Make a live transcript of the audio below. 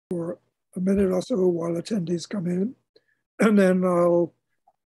for a minute or so while attendees come in, and then I'll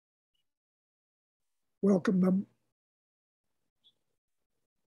welcome them.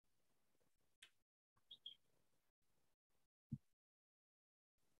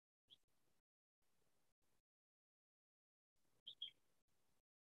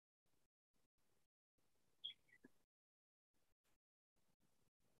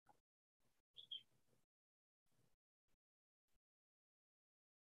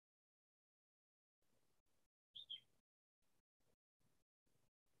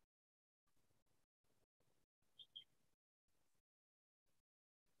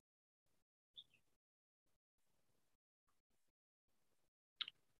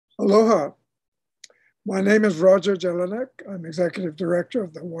 Aloha. My name is Roger Jelinek. I'm Executive Director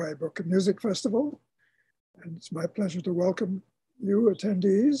of the Hawaii Book and Music Festival. And it's my pleasure to welcome you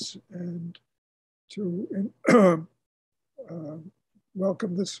attendees and to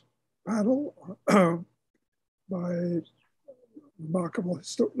welcome this panel by remarkable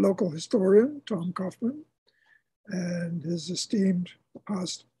local historian, Tom Coffman, and his esteemed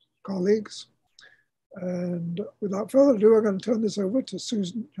past colleagues. And without further ado, I'm going to turn this over to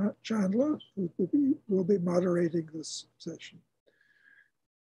Susan Chandler, who will be moderating this session.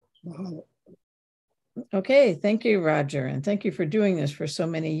 Mahalo. Okay, thank you, Roger, and thank you for doing this for so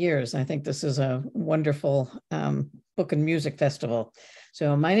many years. I think this is a wonderful book and music festival.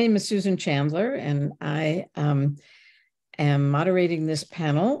 So my name is Susan Chandler, and I am moderating this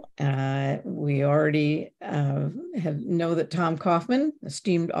panel. We already know that Tom Coffman,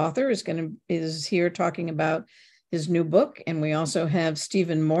 esteemed author, is here talking about his new book, and we also have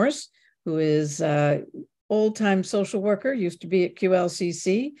Stephen Morse, who is old-time social worker, used to be at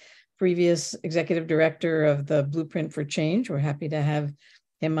QLCC, previous executive director of the Blueprint for Change. We're happy to have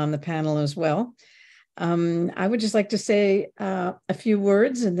him on the panel as well. I would just like to say a few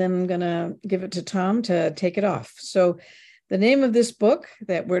words, and then I'm going to give it to Tom to take it off. So the name of this book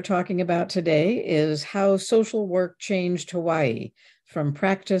that we're talking about today is How Social Work Changed Hawaii, From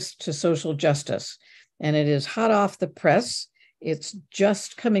Practice to Social Justice. And it is hot off the press. It's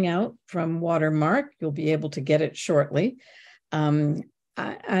just coming out from Watermark. You'll be able to get it shortly.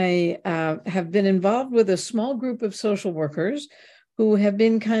 I have been involved with a small group of social workers who have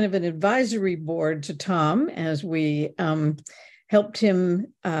been kind of an advisory board to Tom as we helped him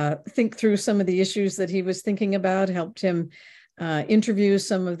think through some of the issues that he was thinking about, helped him interview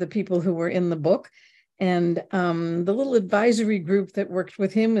some of the people who were in the book. And the little advisory group that worked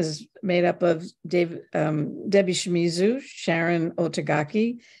with him is made up of Debbie Shimizu, Sharon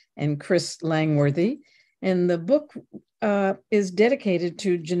Otagaki, and Chris Langworthy. And the book is dedicated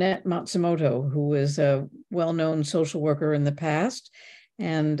to Jeanette Matsumoto, who is a well-known social worker in the past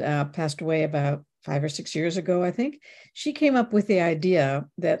and passed away about 5 or 6 years ago, I think. She came up with the idea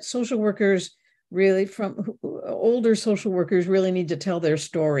that social workers older social workers really need to tell their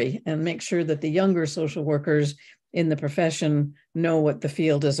story and make sure that the younger social workers in the profession know what the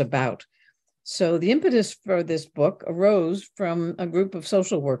field is about. So the impetus for this book arose from a group of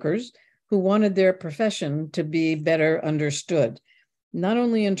social workers who wanted their profession to be better understood, not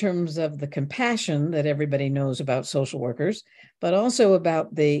only in terms of the compassion that everybody knows about social workers, but also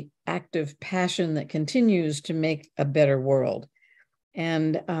about the active passion that continues to make a better world.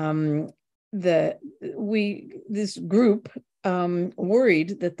 And this group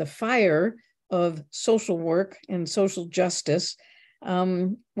worried that the fire of social work and social justice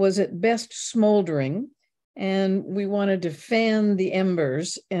was at best smoldering, and we wanted to fan the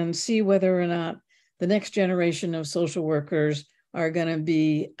embers and see whether or not the next generation of social workers are going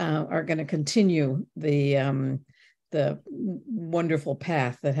to continue the wonderful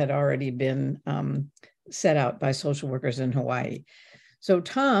path that had already been set out by social workers in Hawaii. So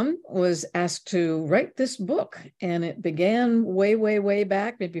Tom was asked to write this book, and it began way, way, way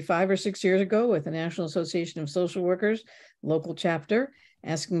back, maybe 5 or 6 years ago, with the National Association of Social Workers, local chapter,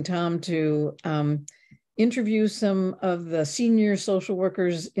 asking Tom to interview some of the senior social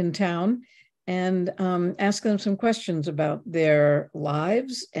workers in town and ask them some questions about their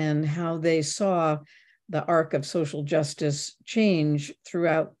lives and how they saw the arc of social justice change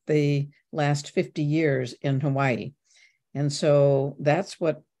throughout the last 50 years in Hawaii. And so that's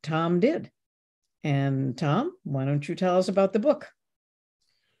what Tom did. And Tom, why don't you tell us about the book?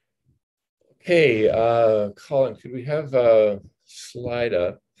 Okay, Colin, could we have a slide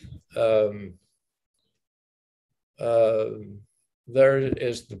up? There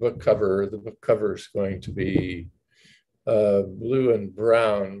is the book cover. The book cover is going to be blue and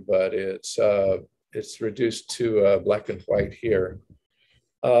brown, but it's reduced to black and white here.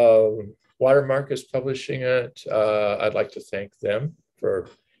 Watermark is publishing it. I'd like to thank them for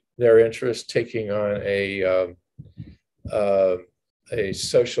their interest, taking on a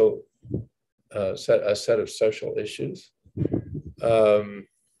social set of social issues. And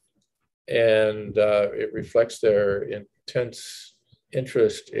it reflects their intense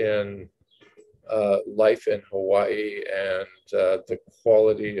interest in life in Hawaii and the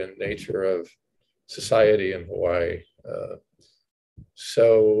quality and nature of society in Hawaii.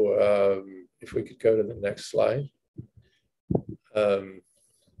 So if we could go to the next slide.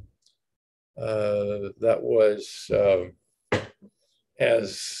 That was,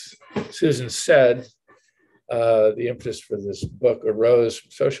 as Susan said, the impetus for this book arose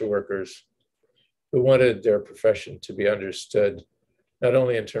from social workers who wanted their profession to be understood, not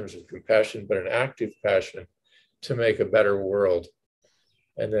only in terms of compassion, but an active passion to make a better world.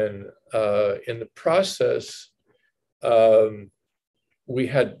 And then in the process, we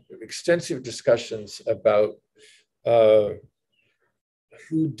had extensive discussions about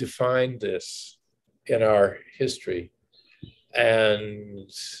who defined this in our history and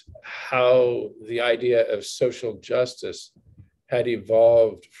how the idea of social justice had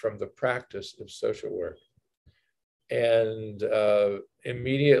evolved from the practice of social work. And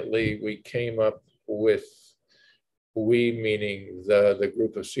immediately we came up with, we meaning the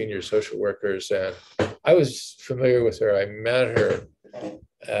group of senior social workers, and I was familiar with her. I met her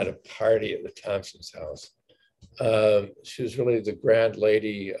at a party at the Thompson's house. She was really the grand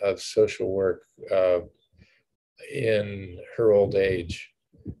lady of social work in her old age,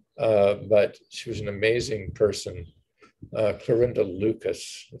 but she was an amazing person. Clorinda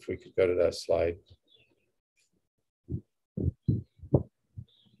Lucas, if we could go to that slide.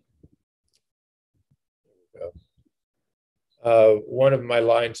 One of my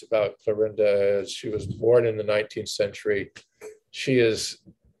lines about Clorinda is she was born in the 19th century. She is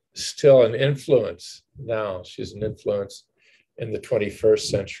still an influence now. She's an influence in the 21st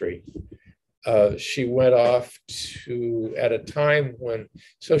century. She went off to, at a time when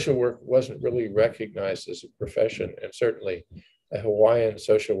social work wasn't really recognized as a profession, and certainly a Hawaiian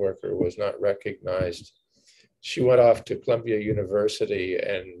social worker was not recognized. She went off to Columbia University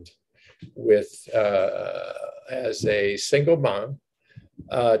and as a single mom,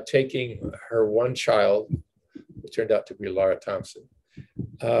 taking her one child, who turned out to be Laura Thompson,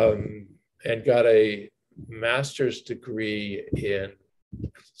 and got a master's degree in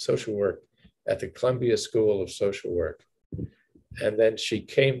social work at the Columbia School of Social Work. And then she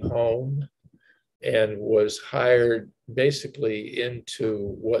came home and was hired basically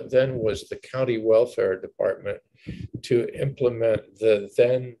into what then was the county welfare department to implement the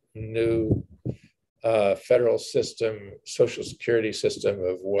then new federal system, social security system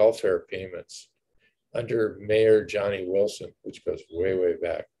of welfare payments under Mayor Johnny Wilson, which goes way, way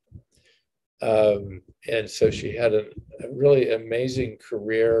back. And so she had a really amazing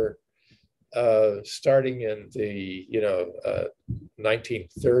career starting in the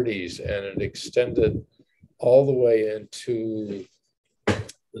 1930s, and it extended all the way into the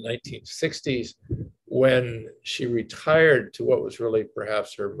 1960s when she retired to what was really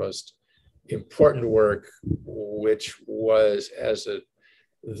perhaps her most important work, which was as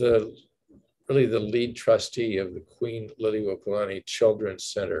the lead trustee of the Queen Liliuokalani Children's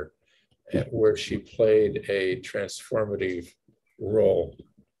Center, where she played a transformative role,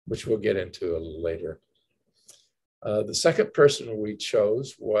 which we'll get into a little later. The second person we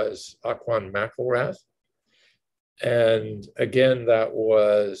chose was Aquan McElrath. And again, that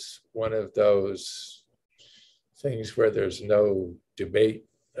was one of those things where there's no debate.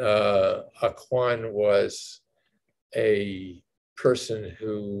 Aquan was a person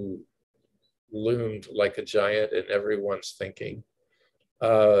who loomed like a giant in everyone's thinking.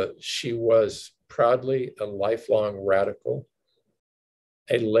 She was proudly a lifelong radical,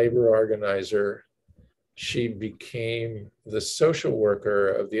 a labor organizer. She became the social worker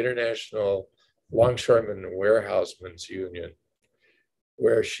of the International Longshoremen and Warehousemen's Union,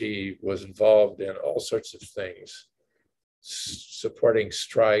 where she was involved in all sorts of things, supporting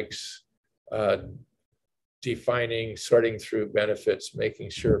strikes, defining, sorting through benefits, making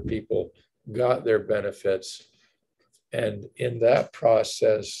sure people got their benefits. And in that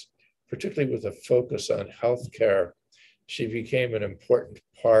process, particularly with a focus on healthcare, she became an important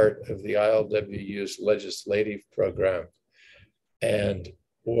part of the ILWU's legislative program and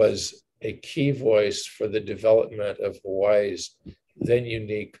was a key voice for the development of Hawaii's then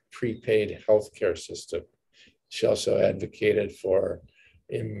unique prepaid healthcare system. She also advocated for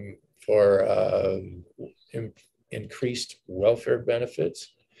increased welfare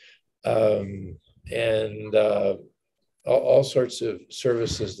benefits and all sorts of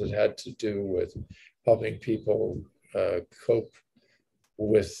services that had to do with helping people cope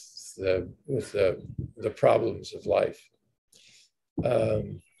with the problems of life.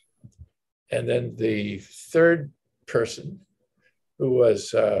 And then the third person, who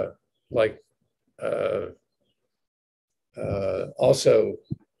was also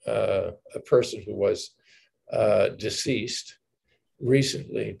a person who was deceased,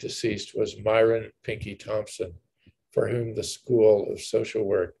 recently deceased, was Myron Pinky Thompson, for whom the School of Social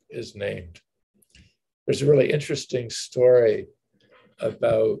Work is named. There's a really interesting story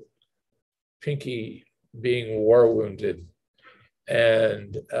about Pinky being war wounded.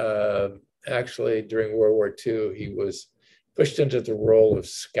 And actually, during World War II, he was pushed into the role of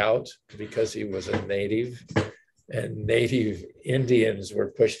scout because he was a native. And native Indians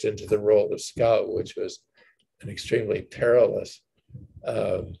were pushed into the role of scout, which was an extremely perilous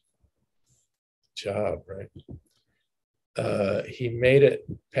job, right? He made it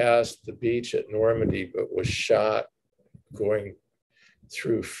past the beach at Normandy, but was shot going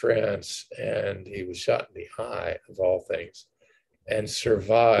through France, and he was shot in the eye, of all things, and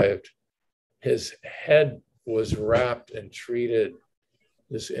survived. His head was wrapped and treated.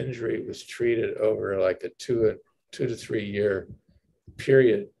 This injury was treated over like a two to 3 year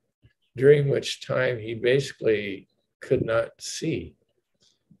period, during which time he basically could not see.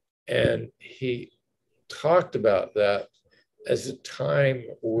 And he talked about that as a time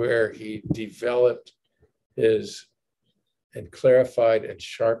where he developed his and clarified and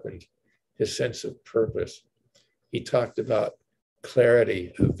sharpened his sense of purpose. He talked about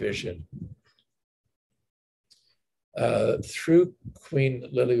clarity of vision. Through Queen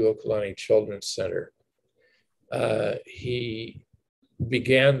Liliuokalani Children's Center, he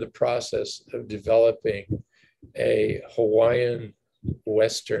began the process of developing a Hawaiian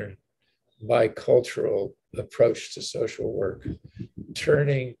Western bicultural approach to social work,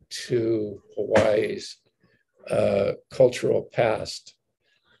 turning to Hawaii's cultural past.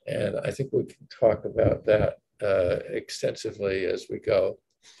 And I think we can talk about that extensively as we go.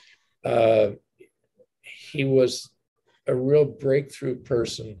 He was a real breakthrough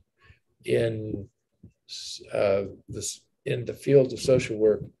person in the field of social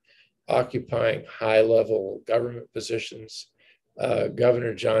work, occupying high-level government positions.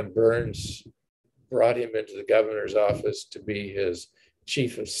 Governor John Burns brought him into the governor's office to be his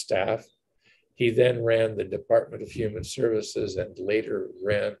chief of staff. He then ran the Department of Human Services and later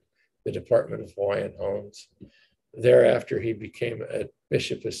ran the Department of Hawaiian Homes. Thereafter, he became a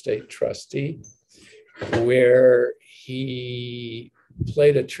Bishop Estate trustee, where he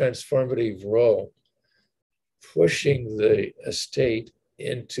played a transformative role, pushing the estate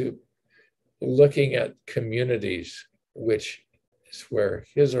into looking at communities, which is where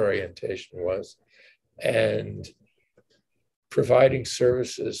his orientation was, and providing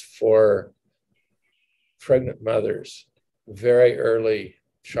services for pregnant mothers, very early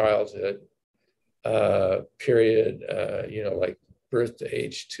childhood period, like birth to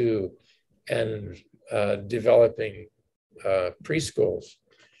age 2, and developing preschools.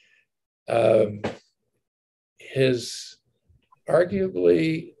 His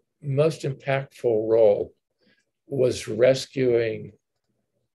arguably most impactful role was rescuing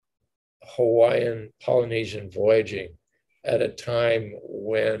Hawaiian Polynesian voyaging at a time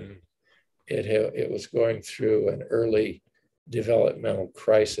when it was going through an early developmental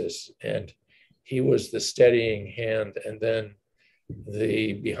crisis. And he was the steadying hand and then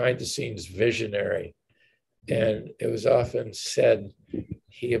the behind the scenes visionary. And it was often said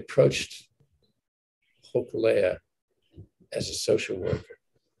he approached Hokulea as a social worker.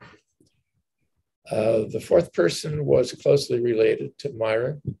 The fourth person was closely related to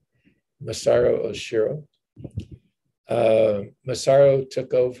Myron, Masaru Oshiro. Masaru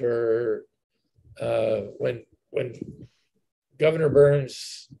took over when Governor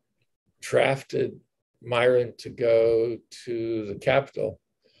Burns drafted Myron to go to the Capitol.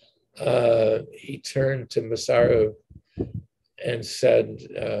 He turned to Masaru and said,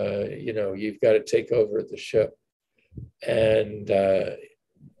 you've got to take over the ship. And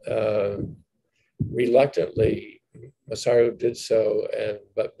reluctantly, Masaru did so,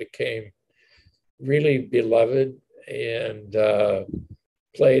 but became really beloved and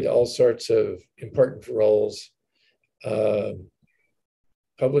played all sorts of important roles.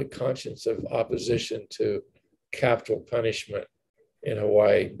 Public conscience of opposition to capital punishment in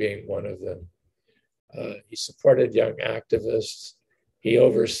Hawaii being one of them. He supported young activists. He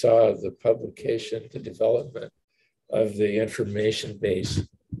oversaw the publication, the development of the information base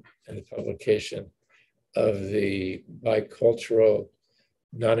and the publication of the bicultural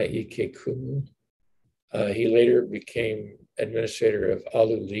Nanaike Kumu. He later became administrator of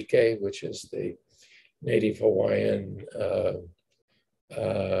Alulike, which is the Native Hawaiian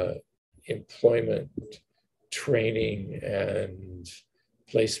employment, training, and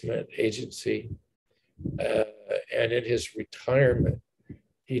placement agency. And in his retirement,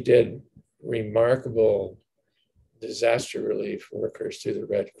 he did remarkable disaster relief workers through the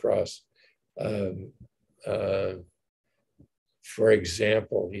Red Cross. For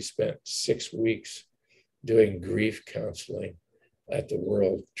example, he spent 6 weeks doing grief counseling at the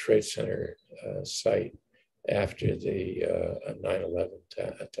World Trade Center site after the 9/11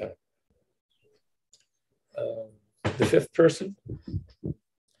 attack. The fifth person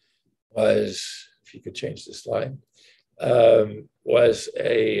was, if you could change the slide, was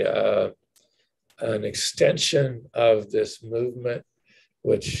an extension of this movement,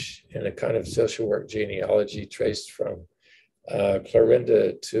 which in a kind of social work genealogy traced from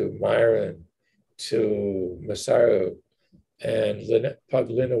Clorinda to Myron to Masaru and Lynette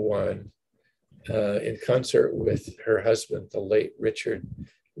Paglinawan, in concert with her husband, the late Richard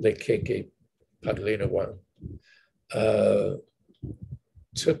Lekeke Paglinawan,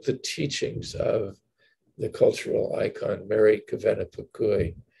 took the teachings of the cultural icon Mary Kavena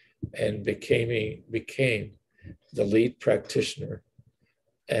Pukui and became the lead practitioner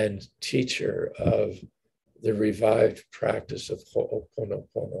and teacher of the revived practice of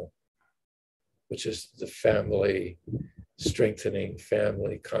Ho'oponopono, which is the family strengthening,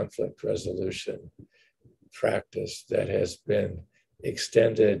 family conflict resolution practice that has been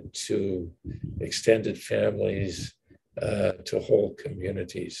extended to extended families, to whole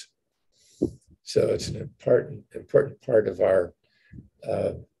communities. So it's an important part of our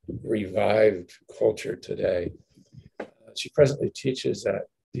revived culture today. She presently teaches at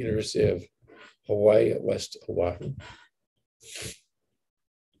the University of Hawaii at West Oahu.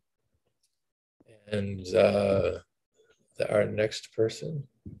 And our next person,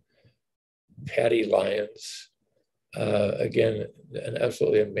 Patty Lyons. Again, an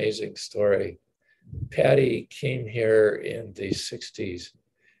absolutely amazing story. Patty came here in the 60s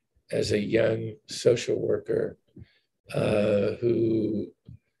as a young social worker who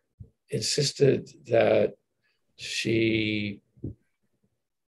insisted that she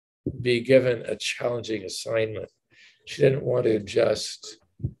be given a challenging assignment. She didn't want to just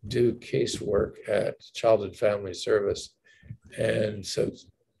do casework at Child and Family Service. And so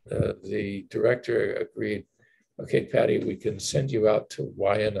the director agreed, okay, Patty, we can send you out to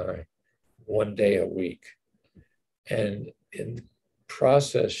Waianae 1 day a week. And in the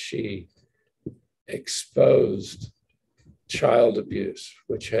process, she exposed child abuse,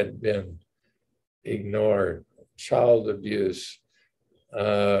 which had been ignored. Child abuse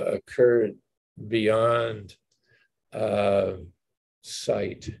occurred beyond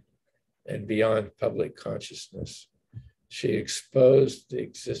sight and beyond public consciousness. She exposed the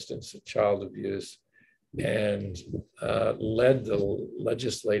existence of child abuse and led the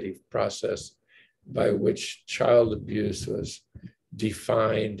legislative process by which child abuse was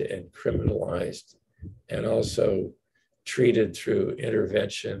defined and criminalized, and also treated through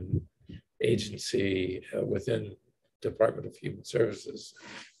intervention agency within Department of Human Services,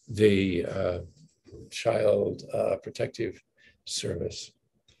 the Child Protective Service.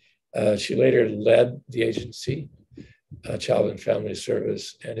 She later led the agency, Child and Family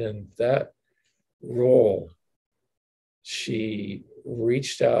Service, and in that role, she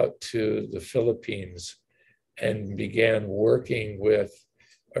reached out to the Philippines and began working with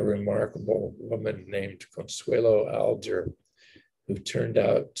a remarkable woman named Consuelo Alger, who turned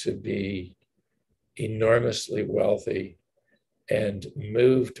out to be enormously wealthy and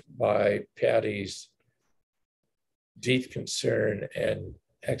moved by Patty's deep concern and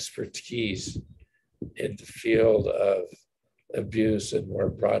expertise in the field of abuse and more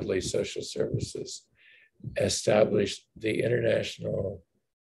broadly social services, established the international,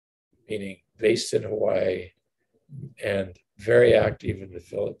 meaning based in Hawaii and very active in the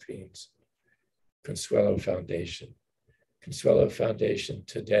Philippines, Consuelo Foundation. Consuelo Foundation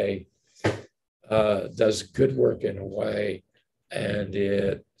today does good work in Hawaii, and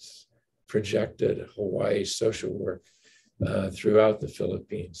it's projected Hawaii social work throughout the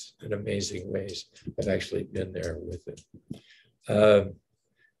Philippines in amazing ways. I've actually been there with it. The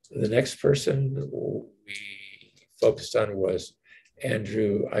next person we focused on was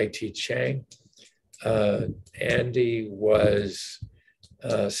Andrew I.T. Chang. Andy was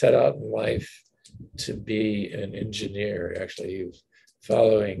set out in life to be an engineer. Actually, he was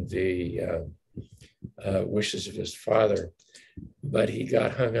following the wishes of his father, but he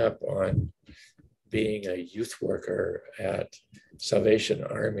got hung up on being a youth worker at Salvation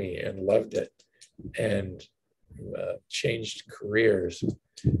Army and loved it, and changed careers,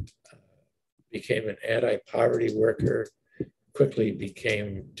 became an anti-poverty worker, quickly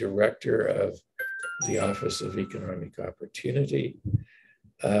became director of the Office of Economic Opportunity,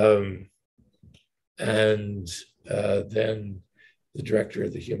 and then the director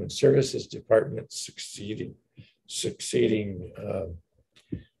of the Human Services Department, succeeding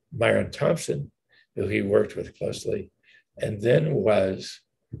Myron Thompson, who he worked with closely, and then was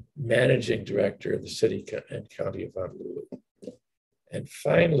managing director of the city and county of Honolulu. And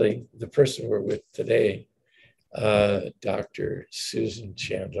finally, the person we're with today, Dr. Susan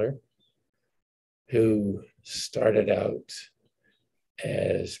Chandler, who started out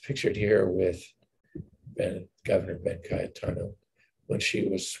as pictured here with Governor Ben Cayetano when she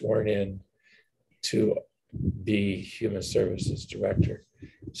was sworn in to be Human Services Director.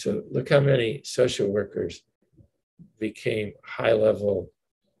 So look how many social workers became high-level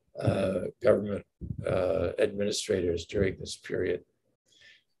government administrators during this period.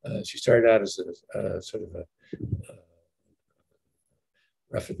 She started out as a sort of a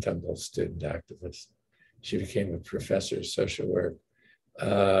rough and tumble student activist. She became a professor of social work.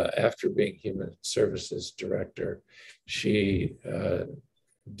 After being Human Services Director, she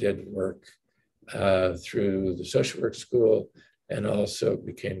did work through the social work school and also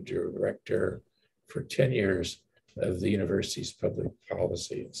became director for 10 years of the university's Public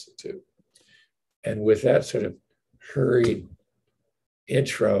Policy Institute. And with that sort of hurried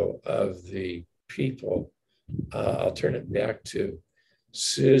intro of the people, I'll turn it back to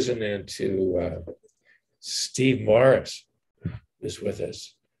Susan and to Steve Morris, who's with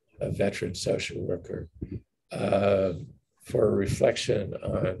us, a veteran social worker, for a reflection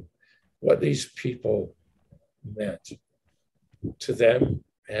on what these people meant to them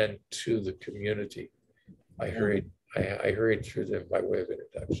and to the community. I hurried through them by way of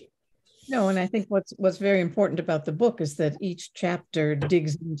introduction. No, and I think what's very important about the book is that each chapter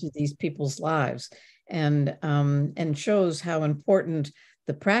digs into these people's lives and shows how important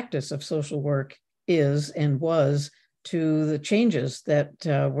the practice of social work is and was to the changes that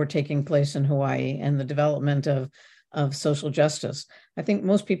were taking place in Hawaii and the development of social justice. I think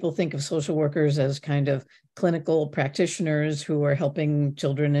most people think of social workers as kind of clinical practitioners who are helping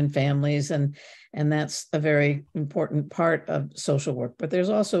children and families, and that's a very important part of social work. But there's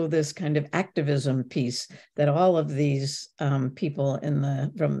also this kind of activism piece that all of these people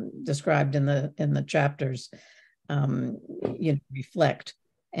described in the chapters reflect,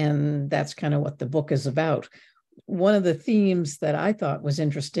 and that's kind of what the book is about. One of the themes that I thought was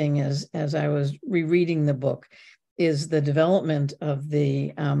interesting as I was rereading the book is the development of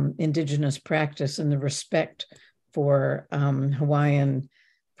the indigenous practice and the respect for Hawaiian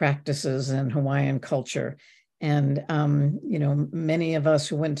practices and Hawaiian culture. And, many of us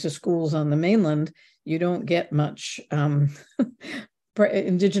who went to schools on the mainland, you don't get much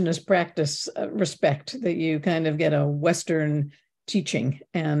indigenous practice respect, that you kind of get a Western teaching.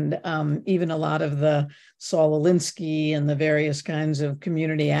 And even a lot of the Saul Alinsky and the various kinds of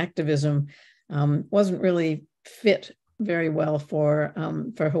community activism wasn't really fit very well for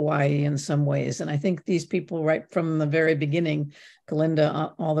Hawaii in some ways. And I think these people, right from the very beginning,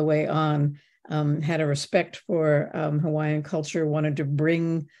 Kalinda all the way on, had a respect for Hawaiian culture, wanted to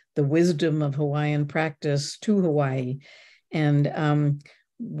bring the wisdom of Hawaiian practice to Hawaii. And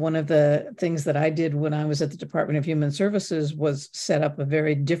one of the things that I did when I was at the Department of Human Services was set up a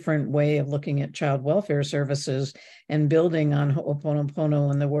very different way of looking at child welfare services and building on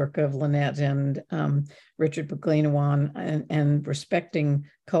Ho'oponopono and the work of Lynette and Richard Puklinawan and respecting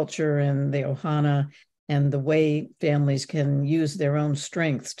culture and the ohana and the way families can use their own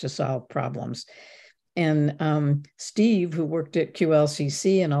strengths to solve problems. And Steve, who worked at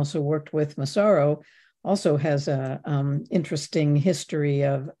QLCC and also worked with Massaro, also has a interesting history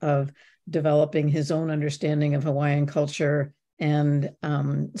of developing his own understanding of Hawaiian culture and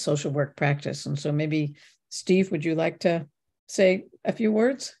social work practice. And so maybe, Steve, would you like to say a few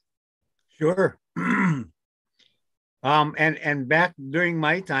words? Sure. And back during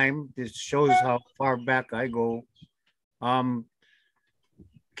my time, this shows how far back I go.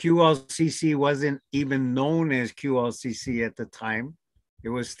 QLCC wasn't even known as QLCC at the time. It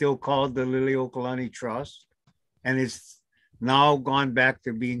was still called the Liliuokalani Trust, and it's now gone back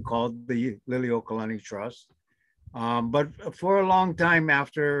to being called the Liliuokalani Trust. But for a long time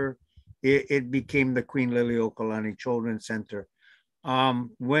after it became the Queen Liliuokalani Children's Center.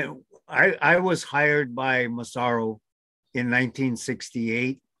 When I was hired by Massaro in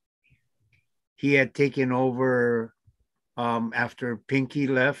 1968, he had taken over after Pinky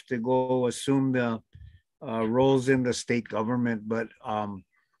left to go assume the roles in the state government. But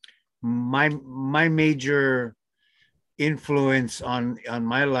my major influence on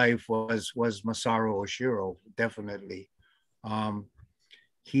my life was Masaru Oshiro, definitely. Um,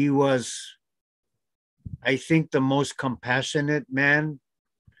 he was, I think, the most compassionate man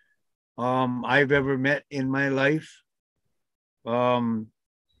I've ever met in my life. And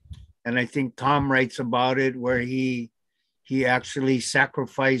I think Tom writes about it, where he actually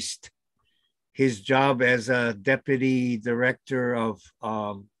sacrificed his job as a deputy director of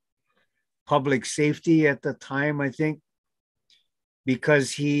public safety at the time, I think,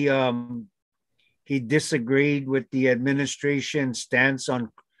 because he disagreed with the administration stance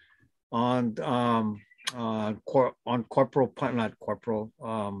on corporal not corporal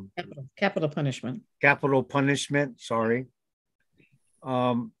Capital punishment. capital punishment. Sorry,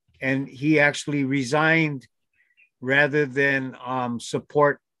 and he actually resigned rather than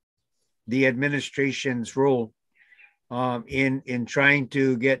support the administration's role in trying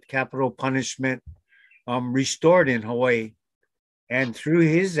to get capital punishment restored in Hawaii. And through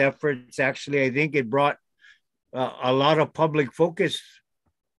his efforts, actually, I think it brought a lot of public focus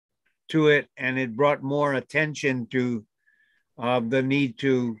to it, and it brought more attention to the need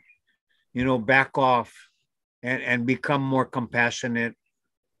to, back off and become more compassionate.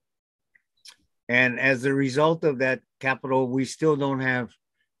 And as a result of that we still don't have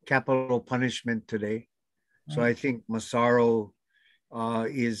capital punishment today. Right. So I think Masaru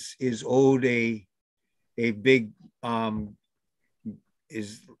is owed a big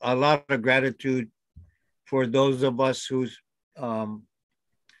is a lot of gratitude for those of us who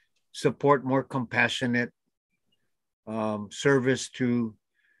support more compassionate service to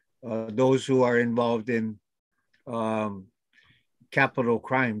those who are involved in capital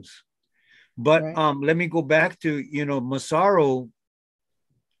crimes. But right. Let me go back to, Masaru.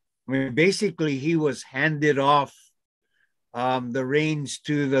 I mean, basically, he was handed off the reins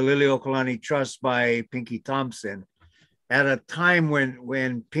to the Liliuokalani Trust by Pinky Thompson at a time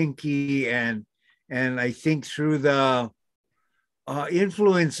when Pinky and I think through the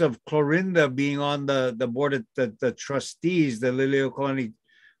influence of Clorinda being on the board of the trustees, the Liliuokalani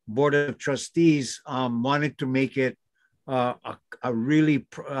Board of Trustees wanted to make it a really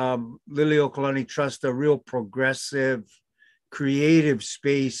Liliuokalani Trust, a real progressive, creative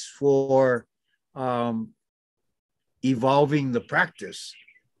space for evolving the practice.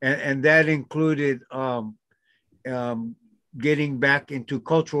 And that included getting back into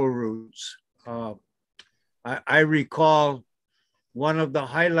cultural roots. I recall one of the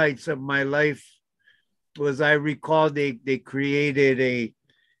highlights of my life was I recall they created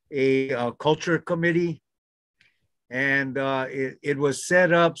a culture committee, and it was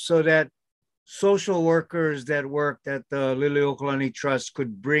set up so that social workers that worked at the Liliuokalani Trust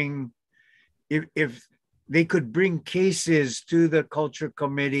could bring, if they could bring cases to the culture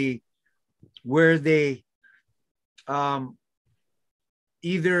committee where they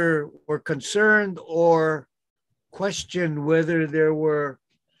either were concerned or questioned whether there were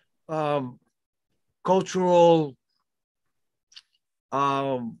cultural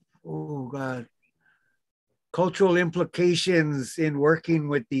cultural implications in working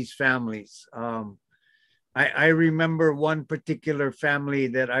with these families. I remember one particular family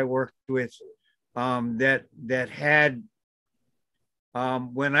that I worked with that had,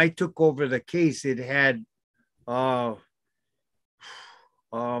 when I took over the case, it had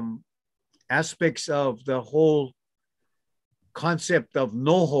aspects of the whole concept of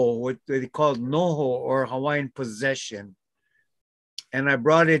noho, what they called noho, or Hawaiian possession. And I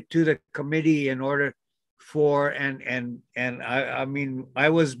brought it to the committee in order for, and I mean, I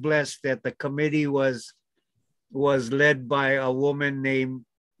was blessed that the committee was led by a woman named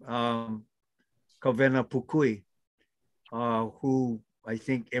Kawena Pukui, who I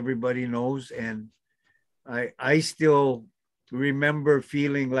think everybody knows. And I still remember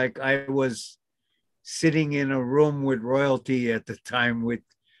feeling like I was sitting in a room with royalty at the time with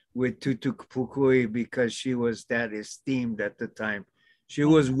Tutu Pukui, because she was that esteemed at the time. She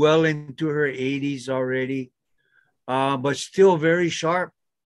was well into her 80s already, but still very sharp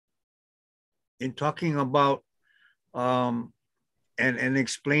in talking about and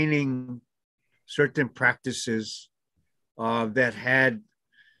explaining certain practices that had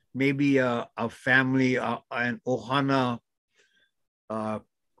maybe a family, an ohana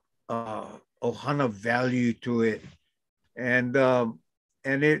value to it, and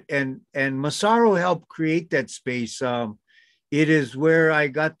Masaru helped create that space. It is where I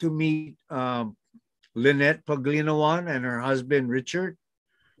got to meet Lynette Paglinawan and her husband Richard.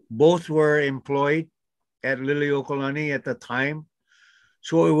 Both were employed at Liliuokalani at the time,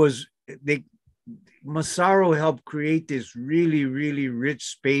 so it was Masaru helped create this really, really rich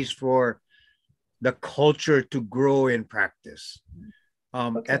space for the culture to grow in practice.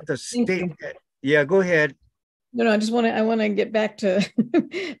 Okay. At the state, yeah, go ahead. No, I just I want to get back to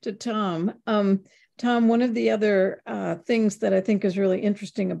to Tom. Tom, one of the other things that I think is really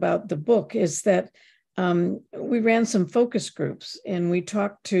interesting about the book is that we ran some focus groups and we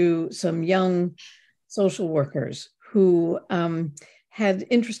talked to some young social workers who had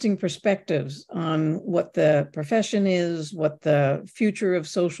interesting perspectives on what the profession is, what the future of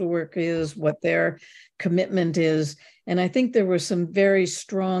social work is, what their commitment is. And I think there were some very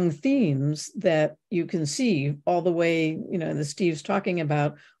strong themes that you can see all the way, that Steve's talking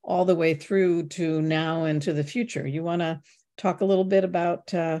about, all the way through to now and to the future. You want to talk a little bit about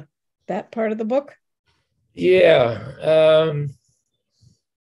that part of the book? Yeah.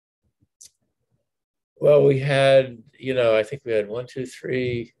 Well, we had, I think we had we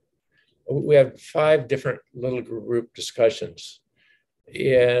had 5 different little group discussions.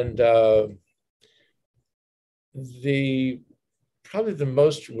 And probably the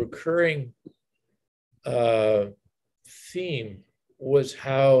most recurring theme was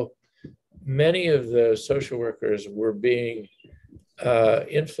how many of the social workers were being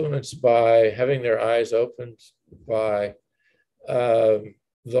influenced by having their eyes opened by the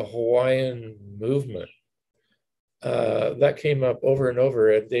Hawaiian movement. That came up over and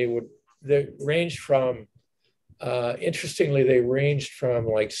over. And they ranged from, interestingly, they ranged from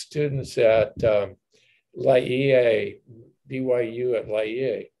like students at Laie, BYU at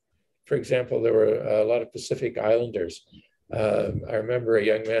Laie. For example, there were a lot of Pacific Islanders. I remember a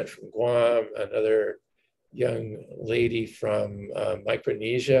young man from Guam, another young lady from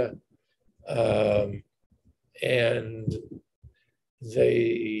Micronesia. And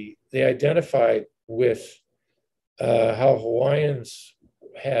they identified with how Hawaiians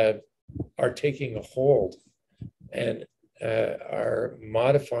are taking a hold and are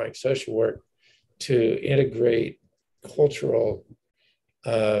modifying social work to integrate cultural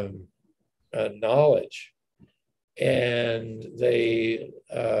knowledge. And they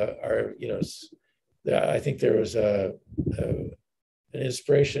are, I think there was an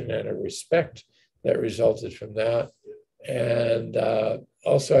inspiration and a respect that resulted from that. And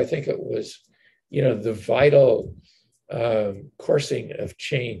also, I think it was, the vital coursing of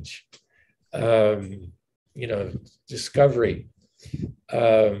change, discovery.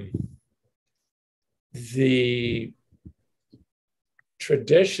 The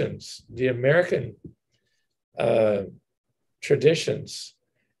traditions, the American traditions,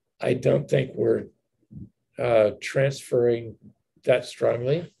 I don't think we're transferring that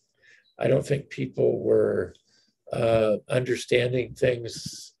strongly. I don't think people were understanding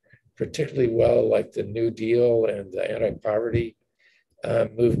things particularly well, like the New Deal and the anti-poverty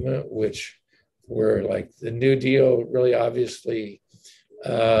movement, which were like the New Deal, really obviously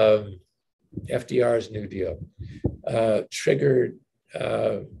FDR's New Deal, triggered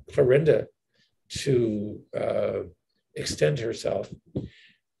Clorinda to extend herself.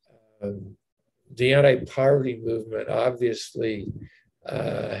 The anti-poverty movement obviously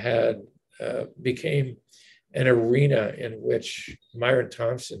became an arena in which Myron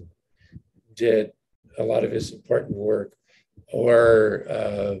Thompson did a lot of his important work, or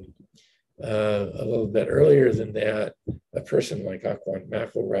a little bit earlier than that, a person like Aquan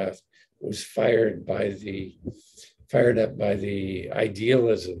McElrath was fired up by the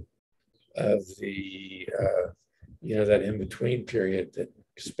idealism of the that in-between period that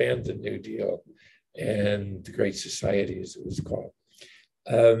spanned the New Deal and the Great Society, as it was called.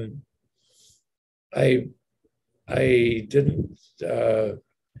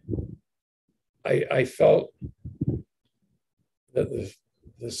 I felt that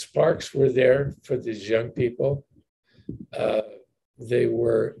the sparks were there for these young people.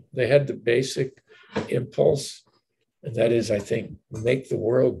 They had the basic impulse, and that is, I think, make the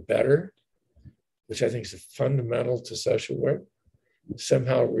world better, which I think is fundamental to social work.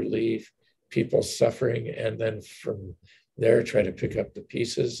 Somehow relieve people's suffering, and then from there try to pick up the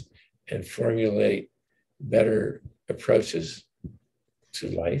pieces and formulate better approaches to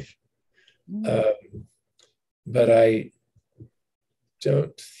life. But I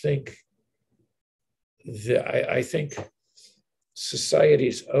don't think I think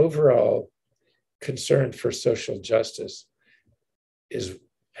society's overall concern for social justice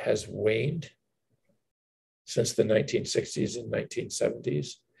has waned since the 1960s and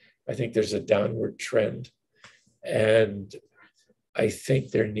 1970s. I think there's a downward trend. And I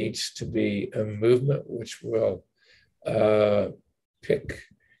think there needs to be a movement which will pick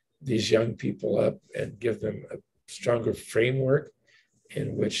these young people up and give them a stronger framework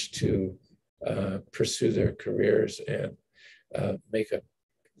in which to pursue their careers and make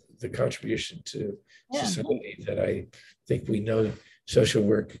the contribution to society that I think we know social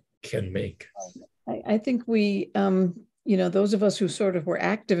work can make. I think we, those of us who sort of were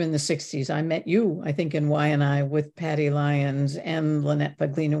active in the 60s, I met you, I think, in Waianae with Patty Lyons and Lynette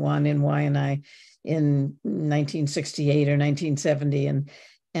Paglinawan in Waianae in 1968 or 1970.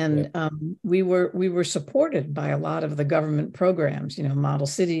 We were supported by a lot of the government programs, model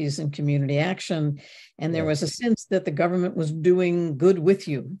cities and community action. And there was a sense that the government was doing good with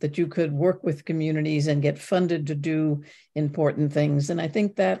you, that you could work with communities and get funded to do important things. And I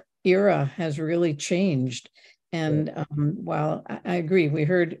think that era has really changed. And while I agree, we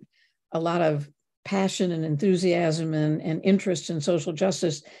heard a lot of passion and enthusiasm and interest in social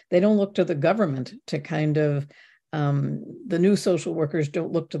justice, they don't look to the government to kind of, the new social workers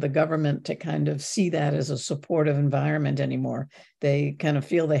don't look to the government to kind of see that as a supportive environment anymore. They kind of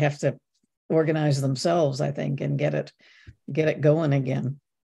feel they have to organize themselves, I think, and get it going again.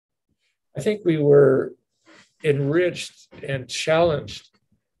 I think we were enriched and challenged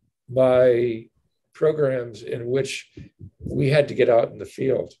by programs in which we had to get out in the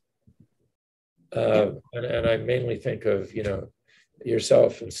field. And I mainly think of,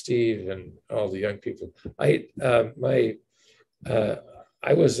 yourself and Steve and all the young people. I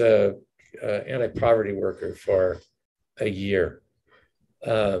was a anti-poverty worker for a year.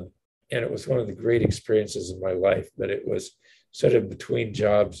 And it was one of the great experiences of my life, but it was sort of between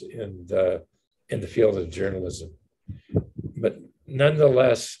jobs in the field of journalism. But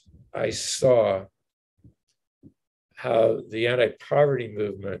nonetheless, I saw how the anti-poverty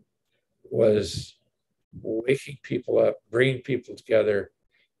movement was waking people up, bringing people together.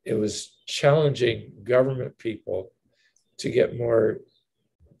 It was challenging government people to get more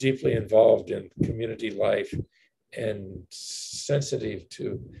deeply involved in community life and sensitive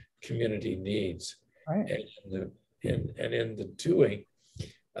to community needs. Right. And in the doing,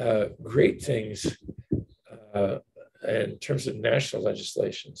 great things in terms of national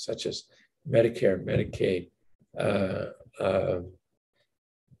legislation, such as Medicare, Medicaid,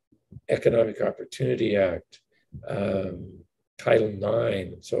 Economic Opportunity Act, Title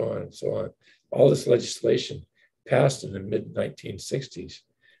IX, and so on and so on. All this legislation passed in the mid-1960s.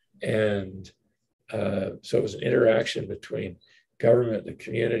 And so it was an interaction between government, the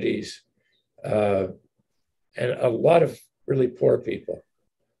communities, and a lot of really poor people.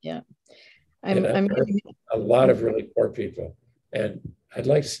 Yeah. A lot of really poor people. And I'd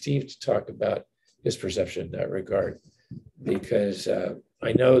like Steve to talk about his perception in that regard, because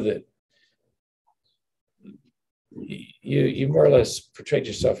I know that you more or less portrayed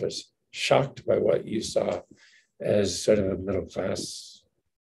yourself as shocked by what you saw as sort of a middle class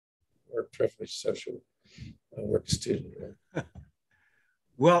or privileged social work student.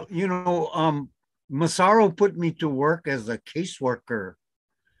 Well, Massaro put me to work as a caseworker,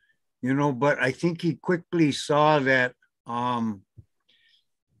 but I think he quickly saw that,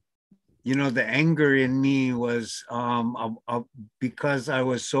 the anger in me was because I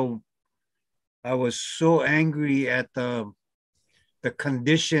was so angry at the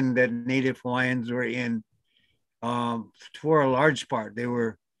condition that Native Hawaiians were in. For a large part, they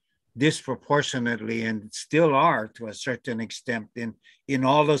were disproportionately and still are to a certain extent in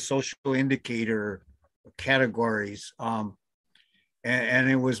all the social indicator categories. And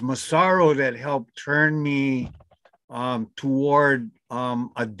it was Massaro that helped turn me toward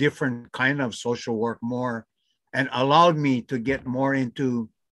a different kind of social work more, and allowed me to get more into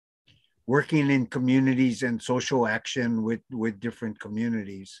working in communities and social action with different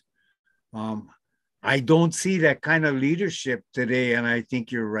communities. I don't see that kind of leadership today, and I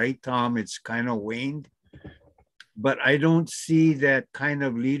think you're right, Tom, it's kind of waned. But I don't see that kind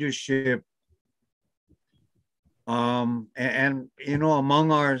of leadership among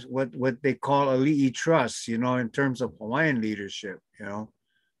our what they call ali'i trust, in terms of Hawaiian leadership,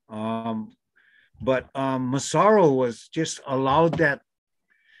 but Massaro was just allowed that,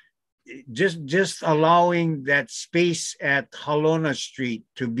 just allowing that space at Halona Street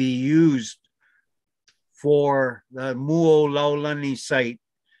to be used for the Muo Laulani site,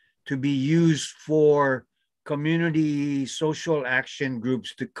 to be used for community social action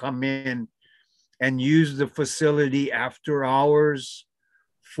groups to come in and use the facility after hours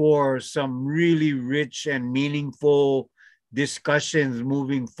for some really rich and meaningful discussions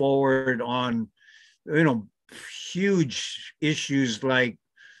moving forward on, huge issues like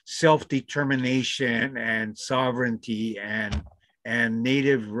self-determination and sovereignty and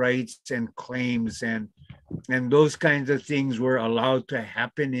native rights and claims, and those kinds of things were allowed to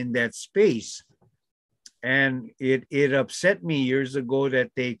happen in that space. And it upset me years ago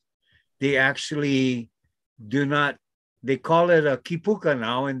that they actually do not, they call it a kipuka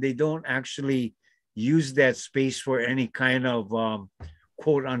now, and they don't actually use that space for any kind of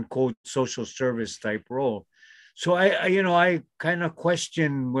quote unquote social service type role. So I kind of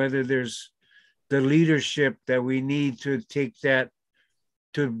question whether there's the leadership that we need to take that,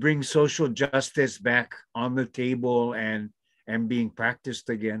 to bring social justice back on the table and being practiced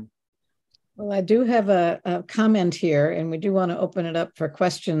again. Well, I do have a comment here, and we do want to open it up for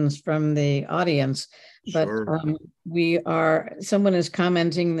questions from the audience. But Sure. someone is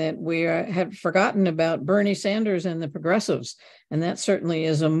commenting that we have forgotten about Bernie Sanders and the progressives. And that certainly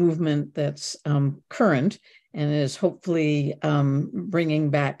is a movement that's current and is hopefully bringing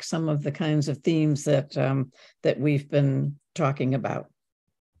back some of the kinds of themes that we've been talking about.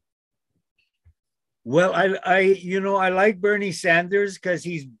 Well, I like Bernie Sanders because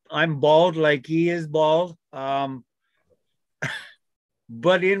I'm bald like he is bald.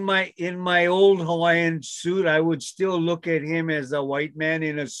 But in my old Hawaiian suit, I would still look at him as a white man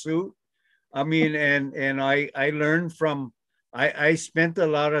in a suit. I mean, and I learned from, I spent a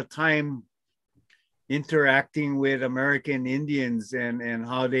lot of time interacting with American Indians and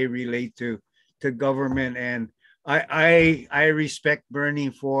how they relate to government. And I respect Bernie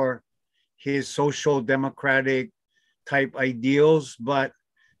for his social democratic type ideals, but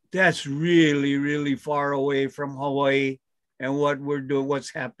that's really, really far away from Hawaii and what we're doing,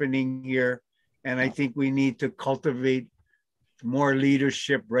 what's happening here. And I think we need to cultivate more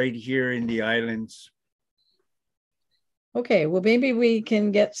leadership right here in the islands. Okay, well, maybe we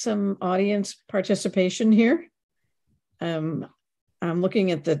can get some audience participation here. I'm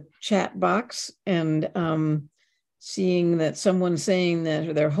looking at the chat box and seeing that someone's saying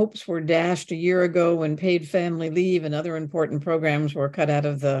that their hopes were dashed a year ago when paid family leave and other important programs were cut out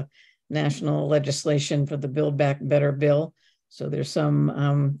of the national legislation for the Build Back Better bill. So there's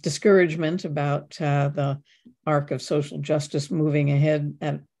some discouragement about the arc of social justice moving ahead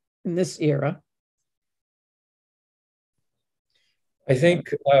in this era. I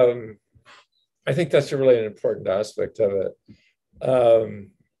think that's a really an important aspect of it,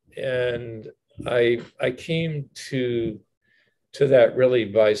 and I came to that really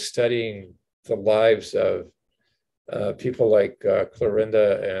by studying the lives of people like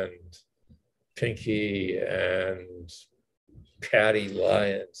Clorinda and Pinky and Patty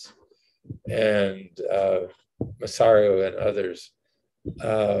Lyons and Masario and others,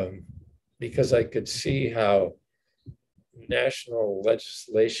 because I could see how national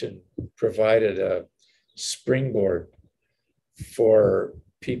legislation provided a springboard for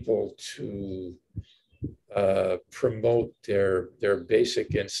people to promote their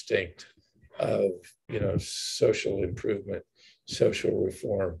basic instinct of social improvement, social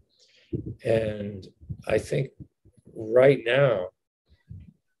reform. And I think right now,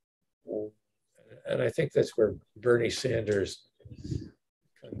 and I think that's where Bernie Sanders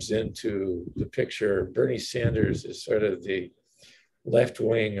comes into the picture. Bernie Sanders is sort of the left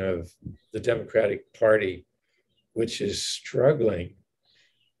wing of the Democratic Party, which is struggling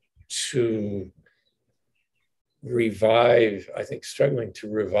to revive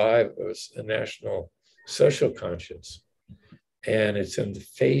a national social conscience. And it's in the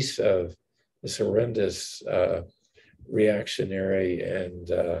face of this horrendous reactionary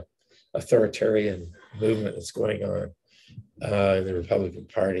and authoritarian movement that's going on in the Republican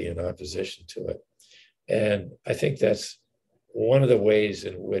Party in opposition to it. And I think that's one of the ways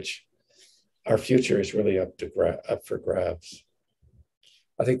in which our future is really up for grabs.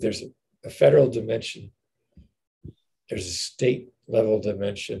 I think there's a federal dimension, there's a state level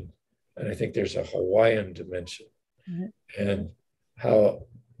dimension, and I think there's a Hawaiian dimension. Mm-hmm. And how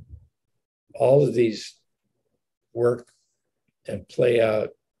all of these work and play out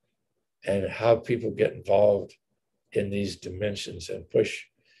and how people get involved in these dimensions and push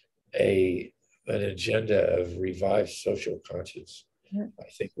an agenda of revived social conscience, I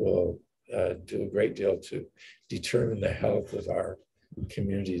think will do a great deal to determine the health of our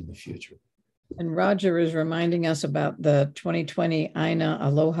community in the future. And Roger is reminding us about the 2020 Aina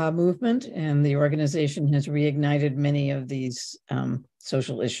Aloha movement, and the organization has reignited many of these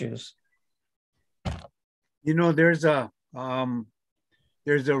social issues. There's a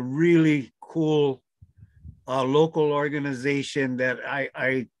really cool local organization that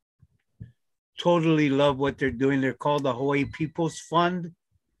I totally love what they're doing. They're called the Hawaii People's Fund.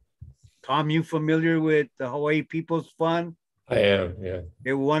 Tom, you familiar with the Hawaii People's Fund? I am,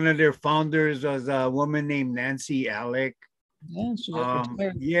 yeah. One of their founders was a woman named Nancy Alec. Yeah, she just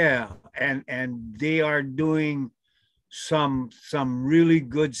retired. Yeah, and they are doing some really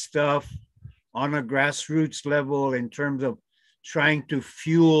good stuff on a grassroots level in terms of trying to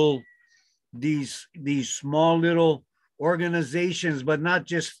fuel these small little organizations, but not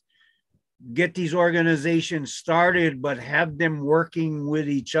just get these organizations started, but have them working with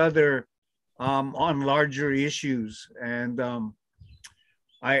each other on larger issues. And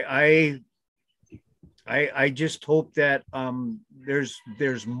I just hope that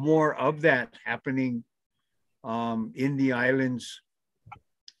there's more of that happening in the islands.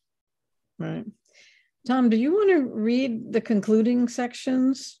 Right. Tom, do you want to read the concluding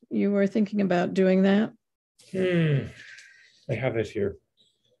sections? You were thinking about doing that? I have it here.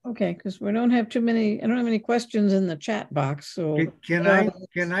 Okay, because we don't have too many, I don't have any questions in the chat box. So Can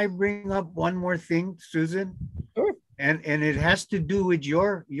I bring up one more thing, Susan? Sure. And it has to do with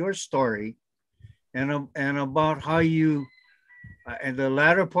your story and about how you and the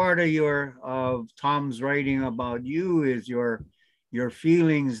latter part of Tom's writing about you is your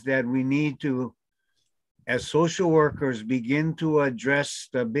feelings that we need to, as social workers, begin to address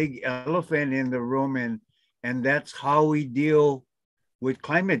the big elephant in the room, and that's how we deal with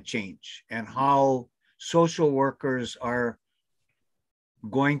climate change and how social workers are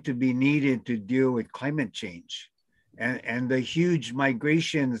going to be needed to deal with climate change and the huge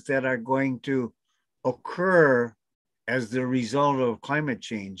migrations that are going to occur as the result of climate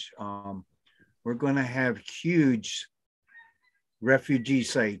change. We're going to have huge refugee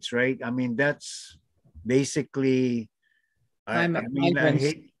sites, right? I mean, that's basically, I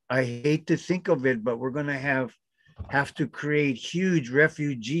hate to think of it, but we're going to have to create huge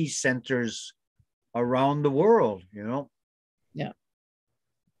refugee centers around the world, you know? Yeah.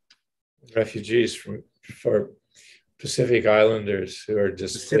 Refugees for Pacific Islanders who are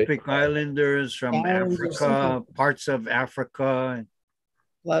displaced. Pacific Islanders from Africa, parts of Africa.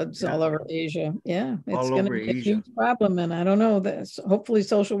 Floods all over Asia. Yeah, it's going to be a huge problem. And I don't know, hopefully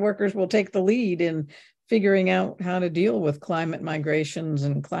social workers will take the lead in figuring out how to deal with climate migrations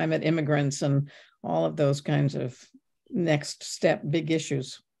and climate immigrants and all of those kinds of next step big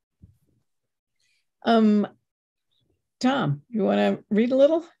issues. Tom, you want to read a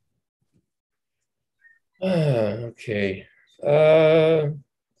little? Okay. I'll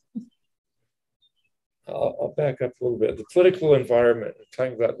back up a little bit. The political environment, I'm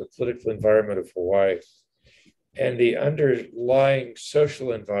talking about the political environment of Hawaii, and the underlying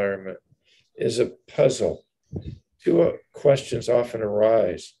social environment is a puzzle. Two questions often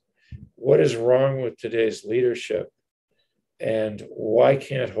arise. What is wrong with today's leadership? And why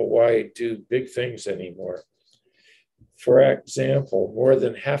can't Hawaii do big things anymore? For example, more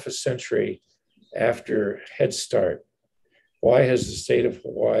than half a century after Head Start, why has the state of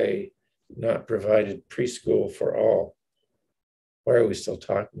Hawaii not provided preschool for all? Why are we still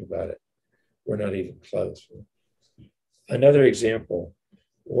talking about it? We're not even close. Another example,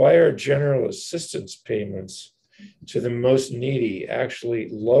 why are general assistance payments to the most needy actually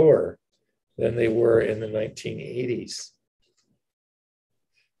lower than they were in the 1980s?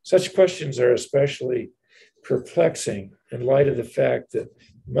 Such questions are especially perplexing in light of the fact that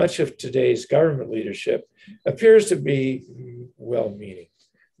much of today's government leadership appears to be well-meaning,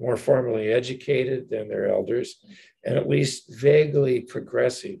 more formally educated than their elders, and at least vaguely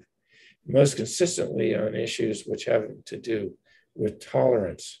progressive, most consistently on issues which have to do with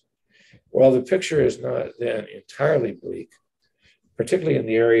tolerance. While the picture is not then entirely bleak, particularly in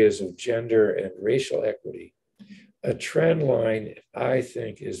the areas of gender and racial equity, a trend line, I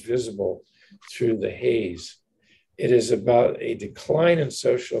think, is visible through the haze. It is about a decline in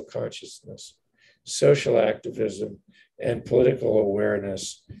social consciousness, social activism, and political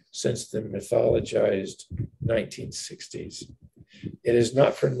awareness since the mythologized 1960s. It is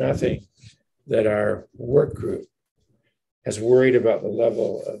not for nothing that our work group has worried about the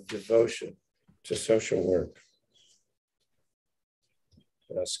level of devotion to social work.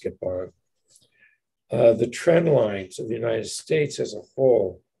 I'll skip on. The trend lines of the United States as a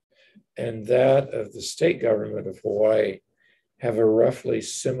whole and that of the state government of Hawaii have a roughly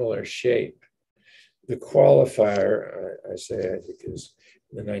similar shape. The qualifier, I think is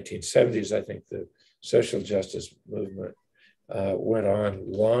in the 1970s, I think the social justice movement went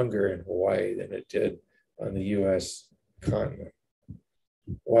on longer in Hawaii than it did on the US continent.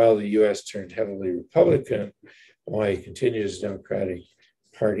 While the US turned heavily Republican, Hawaii continued as a Democratic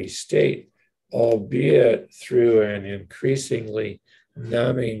Party state, albeit through an increasingly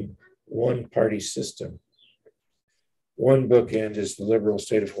numbing one-party system. One bookend is the liberal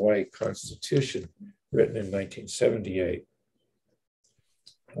state of Hawaii Constitution, written in 1978.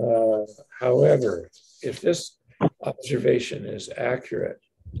 However, if this observation is accurate,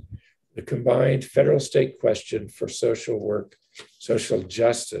 the combined federal state question for social work, social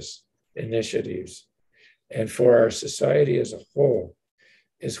justice initiatives, and for our society as a whole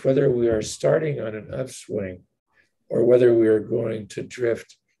is whether we are starting on an upswing or whether we are going to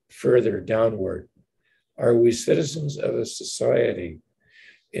drift further downward? Are we citizens of a society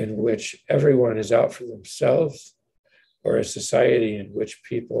in which everyone is out for themselves, or a society in which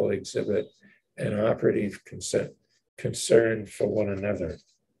people exhibit an operative concern for one another?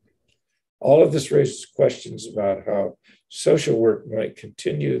 All of this raises questions about how social work might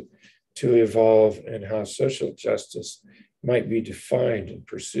continue to evolve and how social justice might be defined and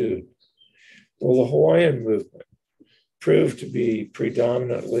pursued. Will the Hawaiian movement prove to be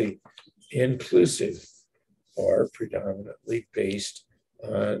predominantly inclusive or predominantly based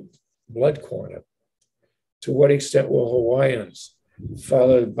on blood quantum? To what extent will Hawaiians,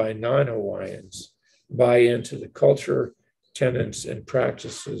 followed by non-Hawaiians, buy into the culture, tenets, and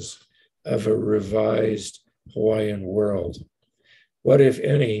practices of a revised Hawaiian world? What, if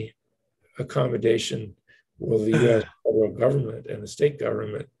any, accommodation will the US federal government and the state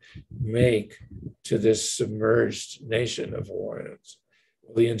government make to this submerged nation of Hawaiians?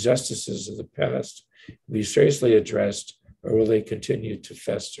 Will the injustices of the past be seriously addressed, or will they continue to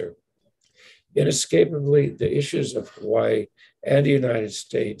fester? Inescapably, the issues of Hawaii and the United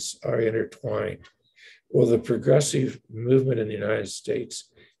States are intertwined. Will the progressive movement in the United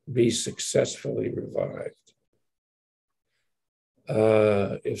States be successfully revived?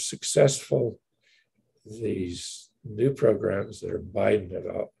 If successful, these new programs that Biden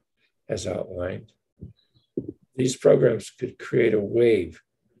has outlined, these programs could create a wave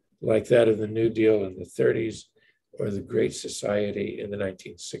like that of the New Deal in the 30s or the Great Society in the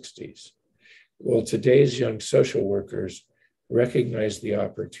 1960s. Will today's young social workers recognize the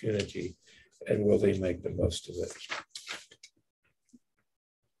opportunity, and will they make the most of it?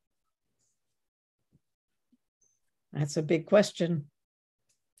 That's a big question.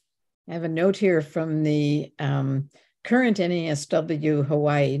 I have a note here from the current NASW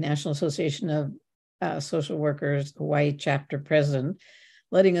Hawaii, National Association of Social Workers, Hawaii chapter president,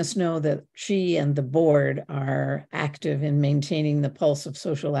 letting us know that she and the board are active in maintaining the pulse of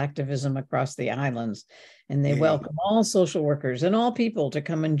social activism across the islands. And they welcome all social workers and all people to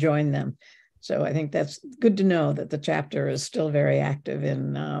come and join them. So I think that's good to know that the chapter is still very active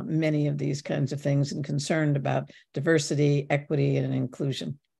in many of these kinds of things and concerned about diversity, equity, and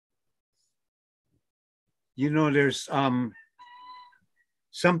inclusion. You know, there's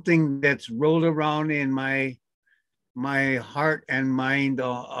something that's rolled around in my heart and mind a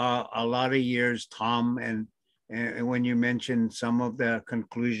lot of years, Tom, and when you mentioned some of the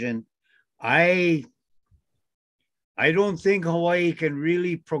conclusion, I don't think Hawaii can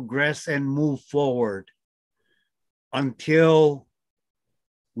really progress and move forward until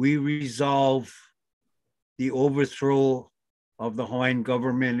we resolve the overthrow of the Hawaiian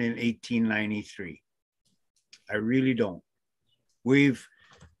government in 1893. I really don't. We've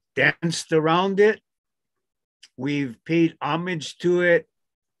danced around it. We've paid homage to it,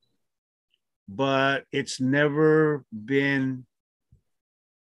 but it's never been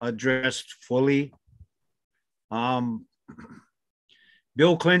addressed fully.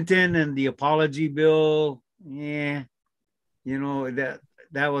 Bill Clinton and the apology bill, yeah, you know,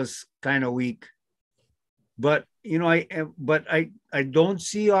 that was kind of weak. But you know, I don't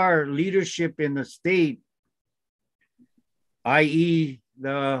see our leadership in the state, i.e.,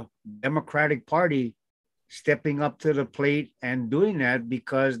 the Democratic Party, stepping up to the plate and doing that,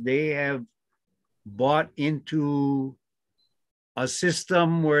 because they have bought into a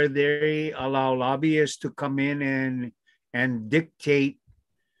system where they allow lobbyists to come in and dictate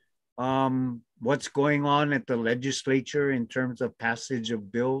what's going on at the legislature in terms of passage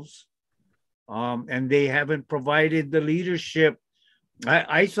of bills. And they haven't provided the leadership.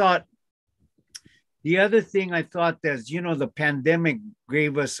 I thought, the other thing I thought is, you know, the pandemic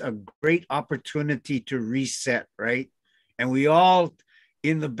gave us a great opportunity to reset, right? And we all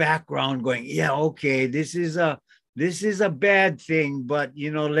in the background going, yeah, okay, this is a bad thing, but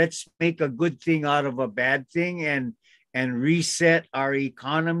you know, let's make a good thing out of a bad thing and reset our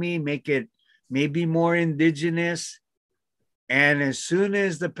economy, make it maybe more indigenous. And as soon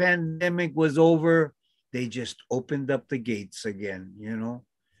as the pandemic was over, they just opened up the gates again, you know,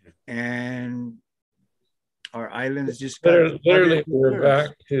 and our islands just got literally we're back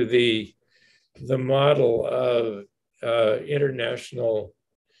to the model of international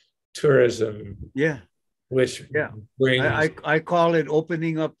tourism. Yeah. Which brings, I call it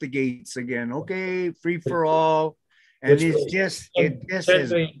opening up the gates again. Okay, free for all. And it's just 10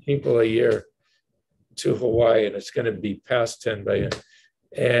 million people a year to Hawaii, and it's going to be past 10 billion.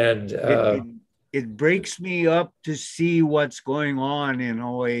 And it breaks me up to see what's going on in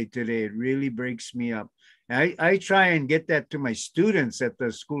Hawaii today. It really breaks me up. I try and get that to my students at the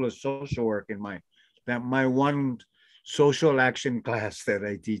School of Social Work in my one social action class that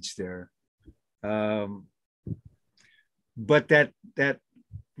I teach there. But that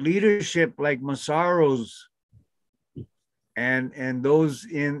leadership like Masaro's and those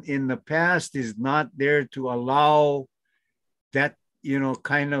in the past is not there to allow that,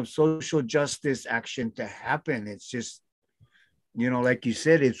 kind of social justice action to happen. It's just, like you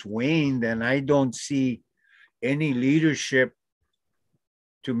said, it's waned, and I don't see any leadership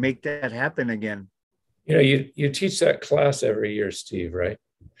to make that happen again. You teach that class every year, Steve, right?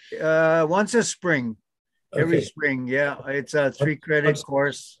 Once a spring. Every spring, yeah. It's a 3-credit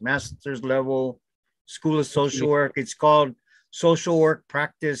course, master's level, School of Social Work. It's called Social Work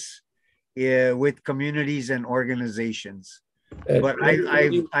Practice with Communities and Organizations. But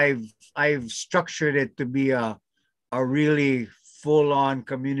I've structured it to be a really full-on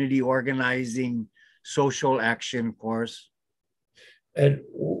community organizing social action course. And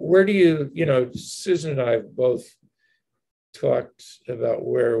where do you, Susan and I both talked about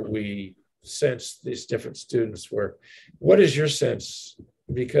where we sense these different students were. What is your sense?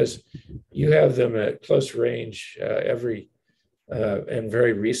 Because you have them at close range and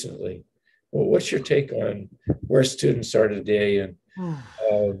very recently. Well, what's your take on where students are today and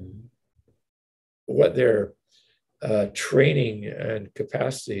what their training and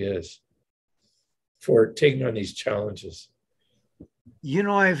capacity is for taking on these challenges?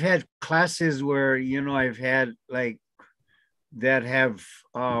 I've had classes where, I've had like that have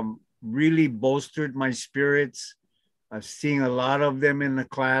really bolstered my spirits. I've seen a lot of them in the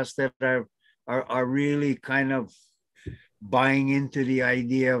class that are really kind of buying into the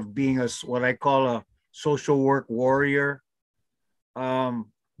idea of being what I call a social work warrior. But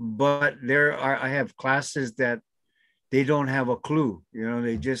I have classes that they don't have a clue.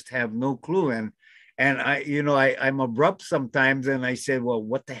 They just have no clue. And I'm abrupt sometimes, and I said, well,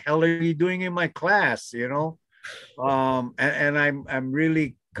 what the hell are you doing in my class? And I'm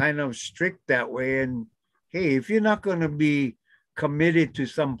really kind of strict that way. And hey, if you're not going to be committed to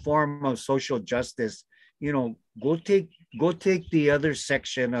some form of social justice, go take the other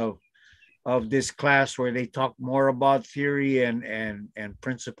section of this class where they talk more about theory and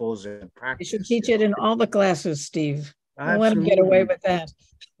principles and practice. You should teach it in all the classes, Steve. Don't Absolutely. let them get away with that.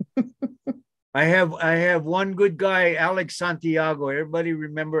 I have one good guy, Alex Santiago. Everybody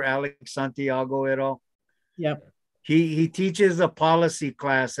remember Alex Santiago at all? Yep. He teaches a policy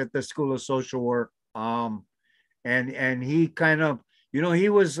class at the School of Social Work. And he kind of, he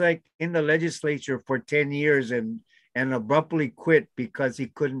was like in the legislature for 10 years and abruptly quit because he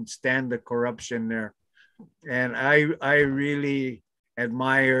couldn't stand the corruption there. And I really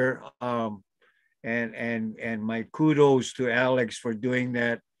admire and my kudos to Alex for doing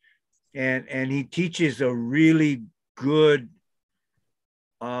that. And he teaches a really good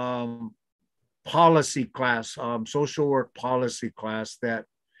policy class, social work policy class that,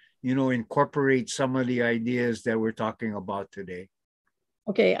 incorporates some of the ideas that we're talking about today.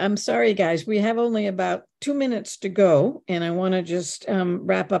 Okay, I'm sorry, guys. We have only about 2 minutes to go, and I want to just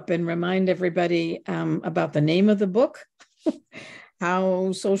wrap up and remind everybody about the name of the book,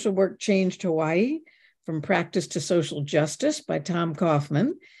 How Social Work Changed Hawaii, From Practice to Social Justice by Tom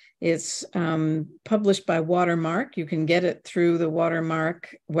Coffman. It's published by Watermark. You can get it through the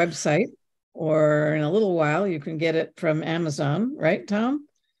Watermark website, or in a little while, you can get it from Amazon, right, Tom?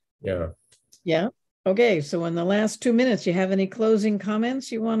 Yeah. Yeah. Okay, so in the last 2 minutes, you have any closing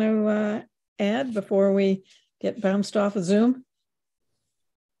comments you want to add before we get bounced off of Zoom?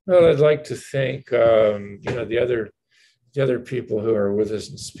 Well, I'd like to thank the other people who are with us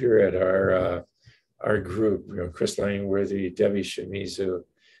in spirit, our group, Chris Langworthy, Debbie Shimizu,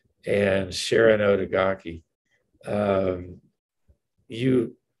 and Sharon Odagaki.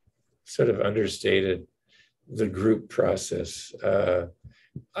 You sort of understated the group process.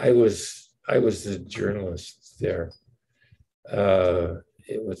 I was the journalist there.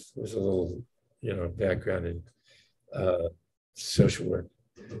 It was a little, background in social work.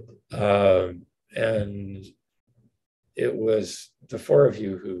 And it was the four of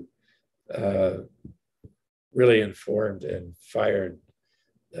you who really informed and fired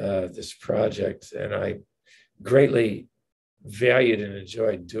this project. And I greatly valued and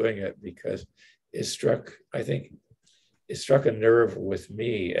enjoyed doing it because it struck a nerve with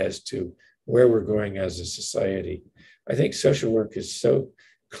me as to where we're going as a society. I think social work is so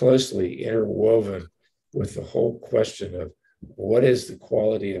closely interwoven with the whole question of what is the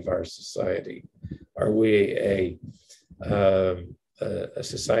quality of our society? Are we a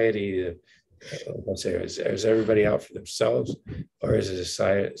society that, let's say, is everybody out for themselves, or is it a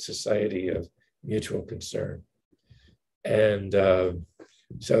society of mutual concern? And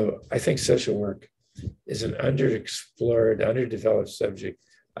so I think social work is an underexplored, underdeveloped subject.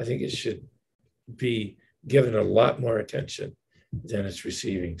 I think it should be given a lot more attention than it's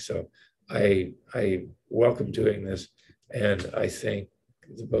receiving. So I welcome doing this, and I thank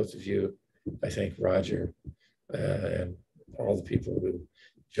the both of you. I thank Roger and all the people who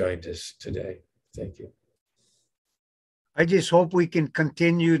joined us today. Thank you. I just hope we can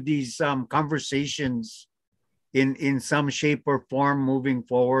continue these conversations in some shape or form moving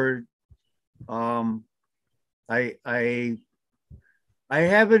forward. I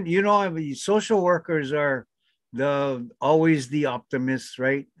haven't, you know, I mean, social workers are always the optimists,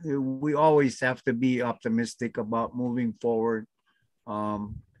 right? We always have to be optimistic about moving forward.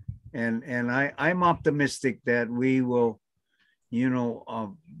 And I'm optimistic that we will, you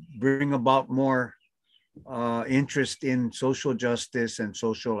know, bring about more interest in social justice and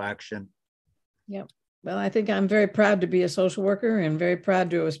social action. Yep. Well, I think I'm very proud to be a social worker and very proud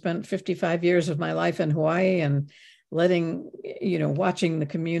to have spent 55 years of my life in Hawaii and watching the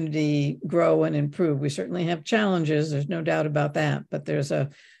community grow and improve. We certainly have challenges. There's no doubt about that, but there's a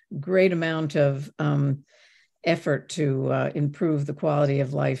great amount of effort to improve the quality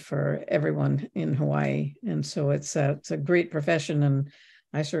of life for everyone in Hawaii. And so it's a great profession, and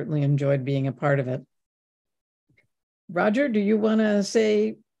I certainly enjoyed being a part of it. Roger, do you want to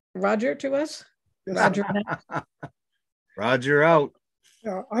say Roger to us? Yes, Roger. Roger out.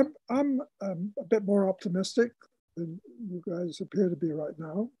 Yeah, I'm a bit more optimistic than you guys appear to be right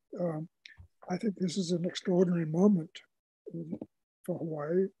now. I think this is an extraordinary moment for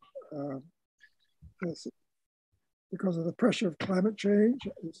Hawaii. Because of the pressure of climate change,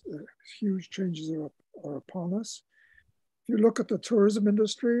 huge changes are upon us. If you look at the tourism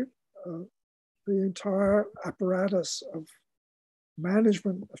industry, the entire apparatus of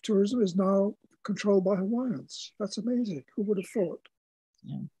management of tourism is now controlled by Hawaiians. That's amazing. Who would have thought?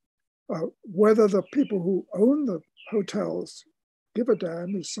 Yeah. Whether the people who own the hotels give a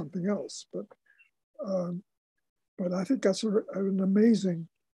damn is something else. But I think that's an amazing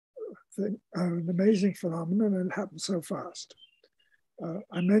thing, an amazing phenomenon, and it happened so fast.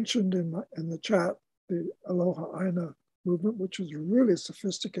 I mentioned in the chat the Aloha Aina movement, which was really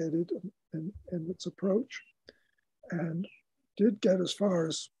sophisticated in its approach, and did get as far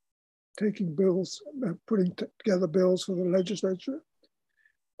as taking bills, putting together bills for the legislature.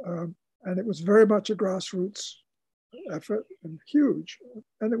 And it was very much a grassroots effort and huge.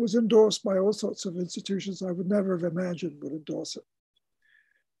 And it was endorsed by all sorts of institutions I would never have imagined would endorse it.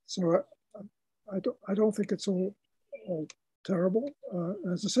 So I don't think it's all terrible.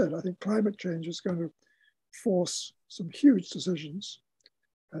 As I said, I think climate change is going to force some huge decisions.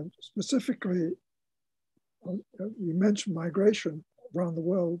 And specifically, you mentioned migration around the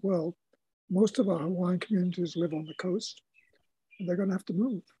world. Well, most of our Hawaiian communities live on the coast, and they're going to have to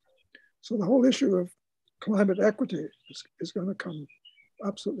move. So the whole issue of climate equity is going to come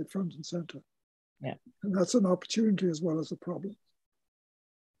absolutely front and center. Yeah. And that's an opportunity as well as a problem.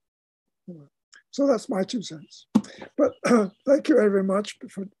 So that's my 2 cents. But thank you very much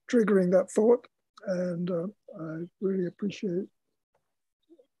for triggering that thought. And I really appreciate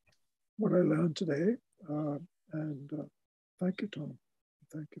what I learned today. And thank you, Tom.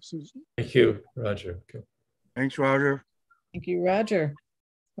 Thank you, Susan. Thank you, Roger. Okay. Thanks, Roger. Thank you, Roger.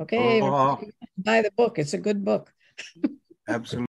 Okay, buy the book. It's a good book. Absolutely.